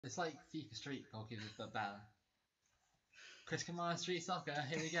It's like FIFA Street goalkeepers, but better. Kamara'S Street Soccer,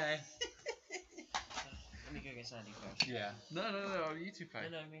 here we go. Let me go against Andy first. Yeah. No, you two play.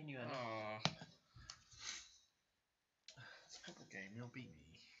 No, me and you, Andy. Oh. It's a football game, you'll beat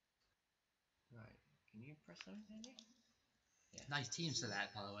me. Right, can you press something, Andy? Yeah. Nice team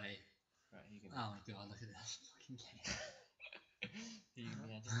select, by the way. Right, you can. Oh my god, look at this fucking game. You can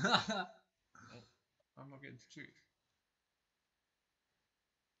be Andy. I'm not getting to shoot.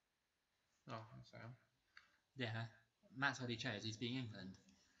 Oh, I'm Sam. Yeah. Matt's already chose, he's being England.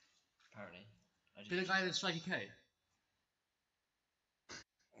 Apparently. Be the guy with the striky coat.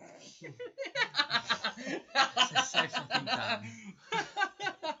 This is so fucking dumb.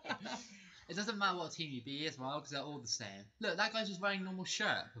 It doesn't matter what team you be as well, because they're all the same. Look, that guy's just wearing a normal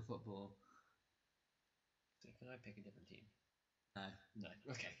shirt for football. So can I pick a different team? No. No.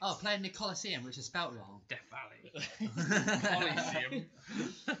 Okay. Oh, playing the Coliseum, which is spelt wrong. Death Valley. Coliseum.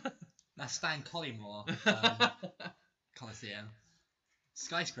 That's Stan Collymore. Coliseum.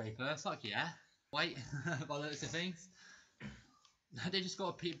 Skyscraper, fuck yeah. Wait, by the looks of things. They just got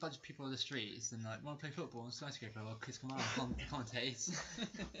a bunch of people on the streets and like, want to play football on Skyscraper while Chris Kamara commentates.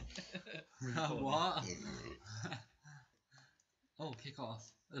 What? Oh, kick off.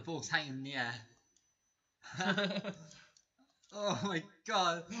 The ball's hanging in the air. Oh my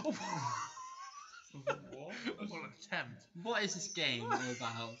god. What? What an attempt. What is this game all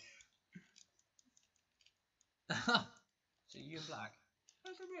about? So you in black?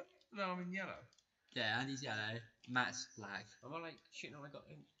 No, I'm in yellow. Yeah, Andy's yellow, Matt's black. Am I like shooting all I got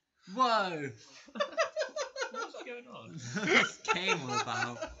in? Whoa! What's going on? What's this game all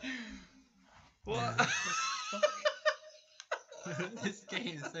about? What? This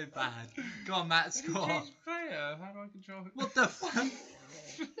game is so bad. Go on, Matt, score. Change player. How do I control it? What the fuck?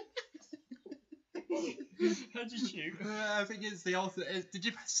 How'd you shoot? I think it's the ultimate. Did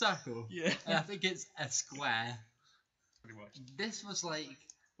you press circle? Yeah. I think it's a square. Pretty much. This was like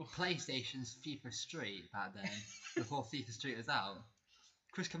PlayStation's FIFA Street back then, before FIFA Street was out.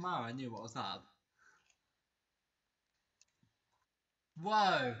 Chris Kamara knew what was up.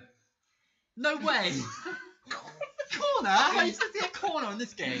 Whoa! No way! Corner? How you supposed to get a corner in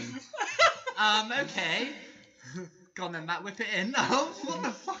this game? Okay. Go on then, Matt, whip it in. Oh, what the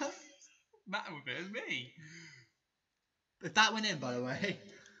fuck? Matt with it is me. If that went in, by the way.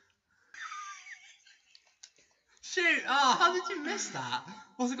 Shoot! Oh, how did you miss that?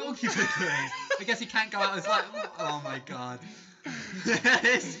 What's the goalkeeper doing? I guess he can't go out. It's like, oh my god.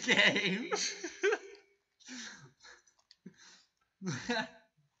 This game.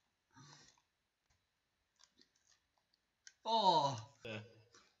 Oh.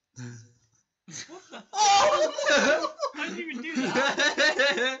 What the? Oh! I didn't even do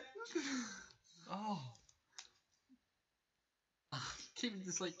that. Oh. Keep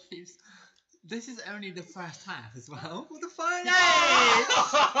just like keeps. This is only the first half as well. What the fuck? Yay!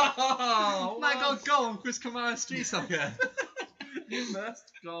 Oh, Man got goal on Chris Kamara'S Street Soccer.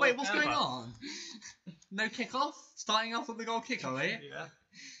 First goal Wait, what's ever. going on? No kickoff? Starting off with the goal kick, are we? Yeah.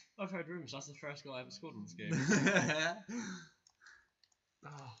 I've heard rumours that's the first goal I ever scored in this game.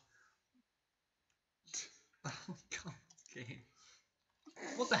 Oh. Oh my god, this game.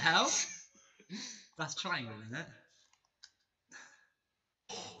 What the hell? That's triangle, isn't it?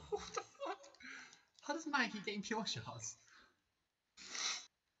 What the fuck? How does Mike keep getting pure shots?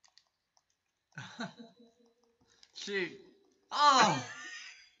 Shoot. Oh!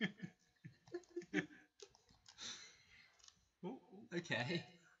 Okay.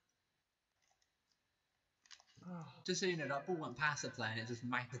 Oh. Just so you know, that ball went past the player and it just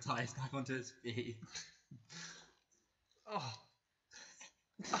magnetised back onto his feet. Oh.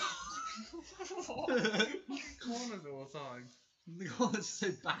 Corners all the time. The goal is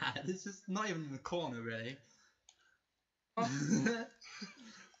so bad, it's just not even in the corner, really.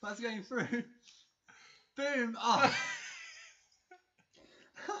 That's going through. Boom! Oh!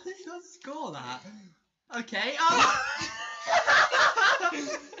 How did he not score that? Okay, oh!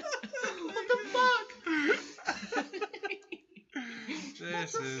 What the fuck?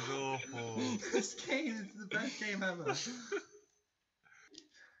 This is awful. This game is the best game ever.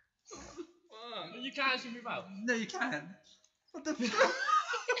 You can't actually move out. No, you can't. What the fuck?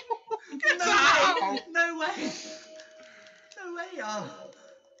 Get No out! way! No way! No way! Oh.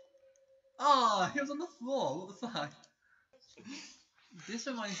 Oh, he was on the floor. What the fuck? This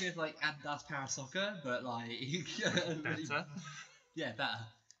reminds me of like Adidas Para Soccer, but like really, Better. yeah, better.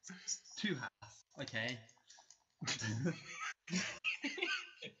 Two halves. Okay.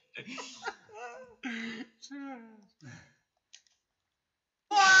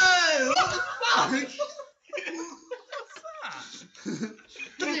 Whoa! What the fuck? What's that?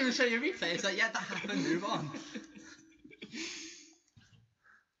 Doesn't even show you a replay. It's like, yeah, that happened. Move on.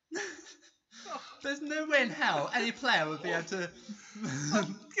 There's no way in hell any player would be able to.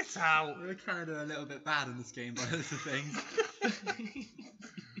 Get out. We're kind of a little bit bad in this game by those things.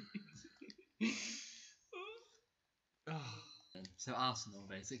 So Arsenal,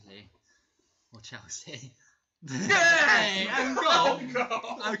 basically, or Chelsea. Hey, and goal.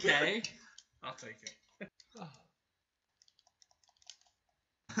 Okay. I'll take it.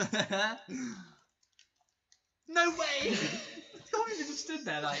 No way! Can't even just stood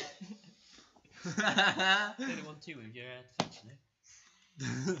there like. Only 1-2 with your defence, no?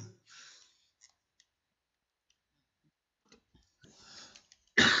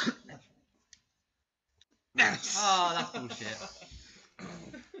 Yes. Oh, that's bullshit.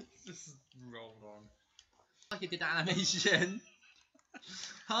 Just rolled on. Like it did animation.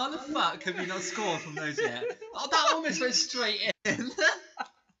 How the fuck have you not scored from those yet? Oh, that almost went straight in.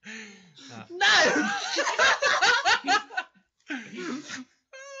 No!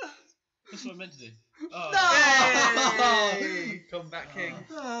 That's what I meant to do. Oh. No! Hey! Come back, King.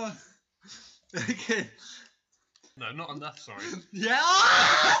 Oh. Okay. No, not enough, sorry. Yeah!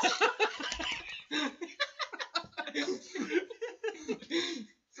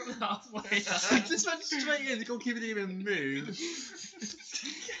 Halfway. It just went straight in. The goalkeeper didn't even move.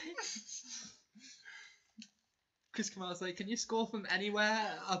 Chris Kamara'S like, can you score from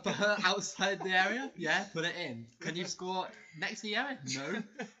anywhere outside the area? Yeah, put it in. Can you score next to the area? No.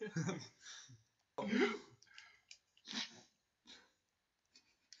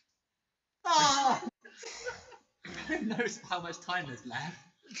 Ah! Who knows how much time there's left?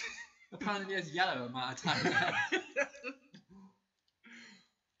 Apparently there's yellow amount of time left.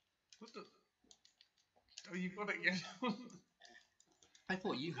 What the? Oh, you got it again. I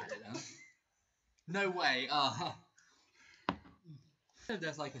thought you had it then. No way. Ah.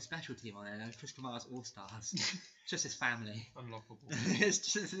 There's like a special team on there. Chris Kamara'S All Stars. It's just his family. Unlockable. It's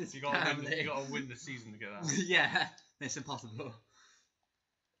just his You gotta family. win the season to get that. Yeah, it's impossible.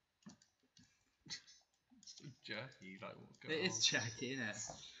 So jerky, like what's It going on? is jerky, isn't it?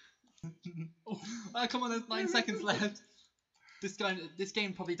 Oh, come on, there's 9 seconds left. This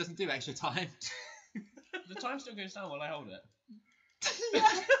game probably doesn't do extra time. The time still goes down while I hold it.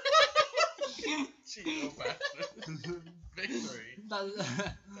 Cheeky old bastard. Victory.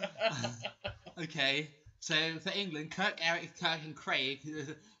 Okay, so for England, Kirk, Eric, and Craig.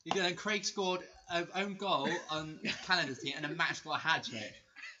 Craig scored an own goal on Canada's team, and a Max got a hat trick.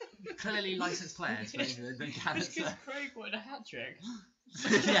 Clearly licensed players for England and Because Canada. Craig wanted a hat trick.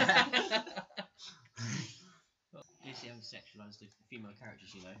 Yeah. DC haven't sexualised the female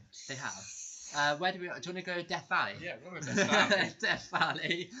characters, you know. They have. Where do you want to go? Death Valley? Yeah, we're going to Death Death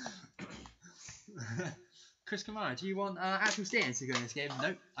Valley. Chris Kamara'S, do you want actual stadiums to go in this game?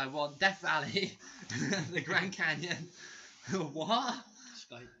 Nope. I want Death Valley, the Grand Canyon. What?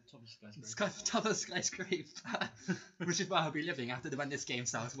 Top of skyscraper. Which is where I'll be living after when this game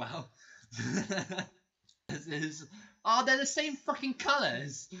sells well. This is. Oh, they're the same fucking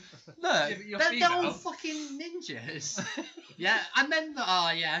colours. Look, Yeah, they're all fucking ninjas. Yeah, and then.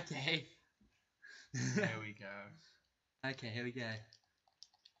 Oh, yeah, okay. There we go. Okay, here we go.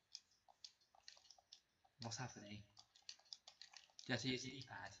 What's happening? Do you have to use the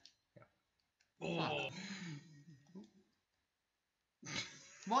E-pad? Oh.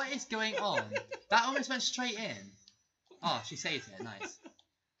 What is going on? That almost went straight in. Oh, she saved it. Nice.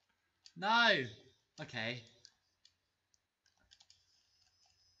 No. Okay.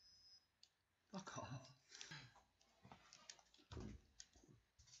 Fuck off.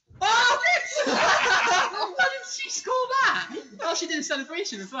 Oh! Why did she score that? Oh, she did a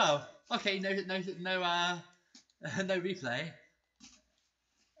celebration as well. Okay, no replay.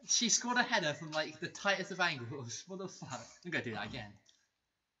 She scored a header from like the tightest of angles. What the fuck? I'm gonna do that again.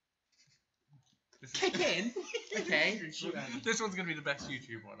 Kick in. Okay. This one's going to be the best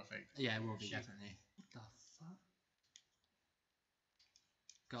YouTube one, I think. Yeah, it will be definitely. What the fuck?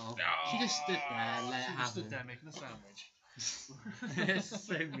 Goal. No. She just stood there and let it She just happen. stood there making a sandwich. It's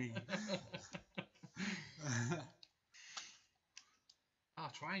so mean.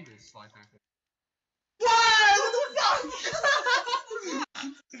 Triangles slide happen. Whoa! What the fuck?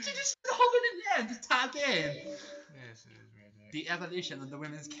 She just hovered in the air and just tapped in. Yes, it is really. The evolution of the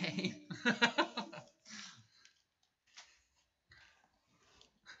women's game.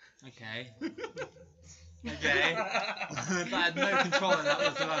 Okay. Okay. I had no control of that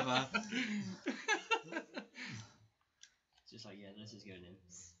whatsoever. It's just like, yeah, this is going in.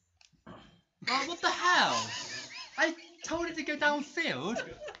 Oh, what the hell? I told it to go downfield.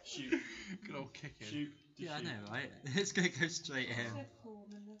 Shoot. Good old kicking. Shoot. Yeah, I know, right? It's gonna go straight in. So calm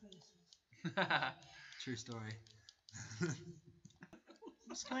and never listens. True story.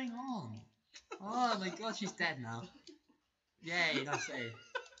 What's going on? Oh my god, she's dead now. Yay, nice save.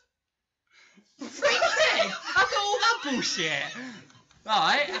 Free kick! After all that bullshit!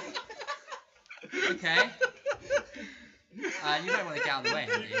 Right. Okay. You might want to get out of the way, You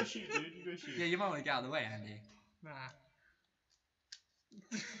go Andy. shoot, dude. You go shoot. Yeah, you might want to get out of the way, Andy. Nah.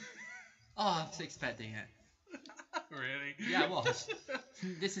 Oh, I was expecting it. Really? Yeah, I was.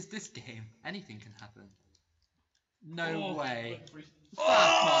 This is this game. Anything can happen. No way. Fuck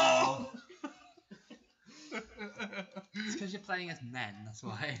off! It's because you're playing as men, that's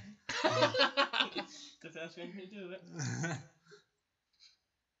why. The first one can do it.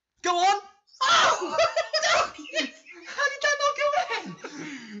 Go on! Oh! How did that not go in?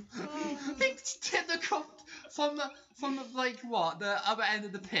 He tipped the cup from like what, the other end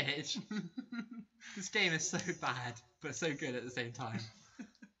of the pitch. This game is so bad, but so good at the same time.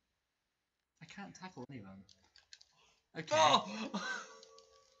 I can't tackle anyone. Okay.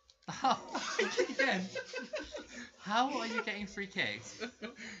 Oh, free kick again. How are you getting free kicks?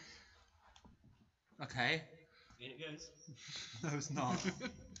 Okay. In it goes. No, it's not.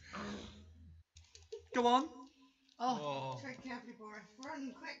 Go on. Oh. Oh. Tread carefully, Boris.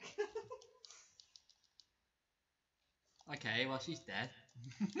 Run quick. Okay, well she's dead.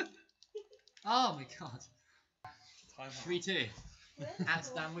 Oh my god. Time out. 3-2.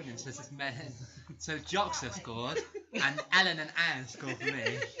 Amsterdam Women's versus men. So Jocks have scored, and Ellen and Anne scored for me.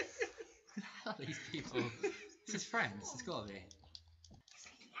 Who the hell are these people? This is friends, it's gotta be.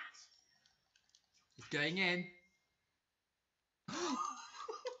 It's going in.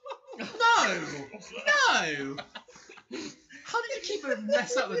 No! No! How did you keep it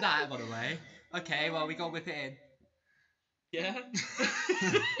mess up with that, by the way? Okay, well we gotta whip it in. Yeah.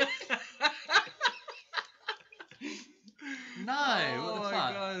 No! Oh What the my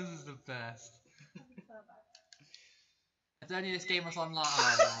fuck? god, this is the best. If only this game was online.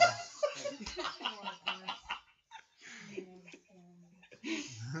 Oh, no.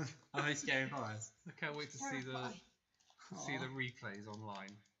 I'm really scary for us. I can't wait to see the replays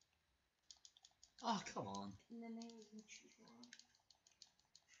online. Oh, come on. And then they will choose one.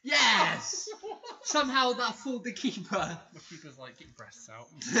 Yes! Somehow that fooled the keeper. The keeper's like, get your breasts out.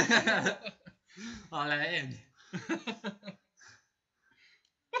 I'll let it in.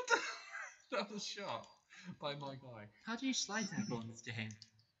 That was shot by my guy. How do you slide tackle in this game?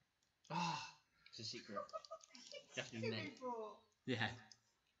 Ah. It's a secret. Definitely men. Yeah.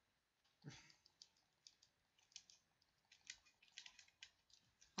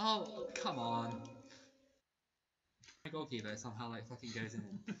 Oh, come on. My goalkeeper somehow like fucking goes in.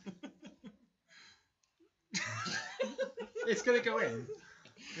 It's gonna go in.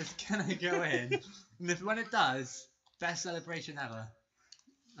 It's gonna go in. And if when it does, best celebration ever.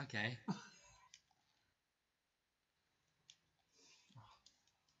 Okay.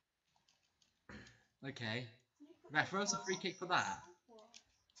 Okay. Ref, throw us a free kick for that.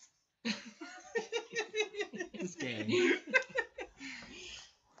 This game.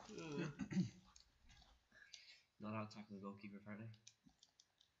 Not allowed to tackle the goalkeeper, apparently.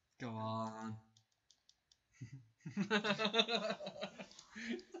 Go on.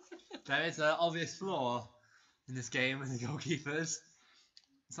 There is an obvious flaw in this game with the goalkeepers.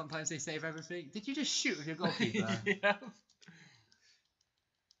 Sometimes they save everything. Did you just shoot with your goalkeeper? Yeah.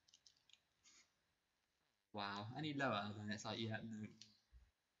 Wow. Any lower than it's like, yeah, no.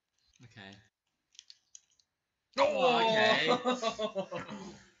 Okay. Oh, okay.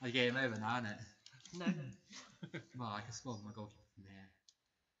 The game over now, isn't it? No. Well, I can score with my goalkeeper from here.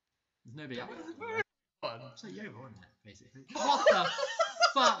 There's nobody up there. fun. It's like Yoba, isn't it, basically? What the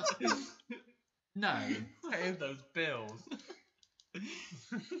fuck? No. Paying those bills.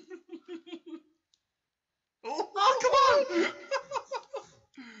 Oh, come on!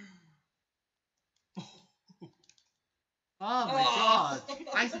 Oh my god!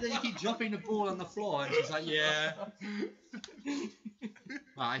 I accidentally keep dropping the ball on the floor and she's like, yeah.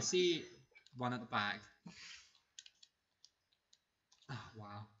 Well, I see one at the back. Oh,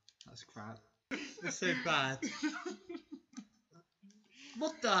 wow. That's crap. That's so bad.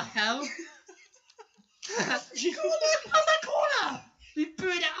 What the hell? How's that corner? You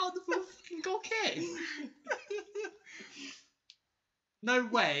booed it out the fucking goal kick. No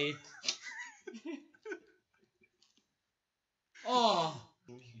way. Oh.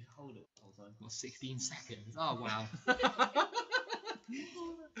 You can hold it the whole time. What, 16 seconds? Oh, wow.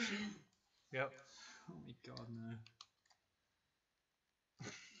 Yep. Oh my god, no.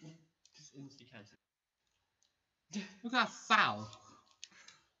 Just instantly cancel. Look at that foul.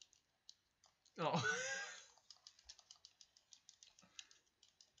 Oh.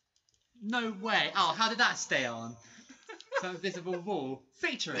 No way. Oh, how did that stay on? So invisible wall.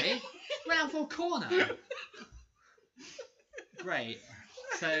 Victory. Round 4 corner. Great.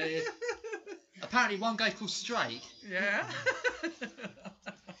 So apparently one guy called Strike. Yeah.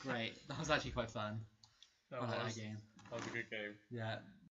 Great. That was actually quite fun. That I like was that game. a good game. Yeah.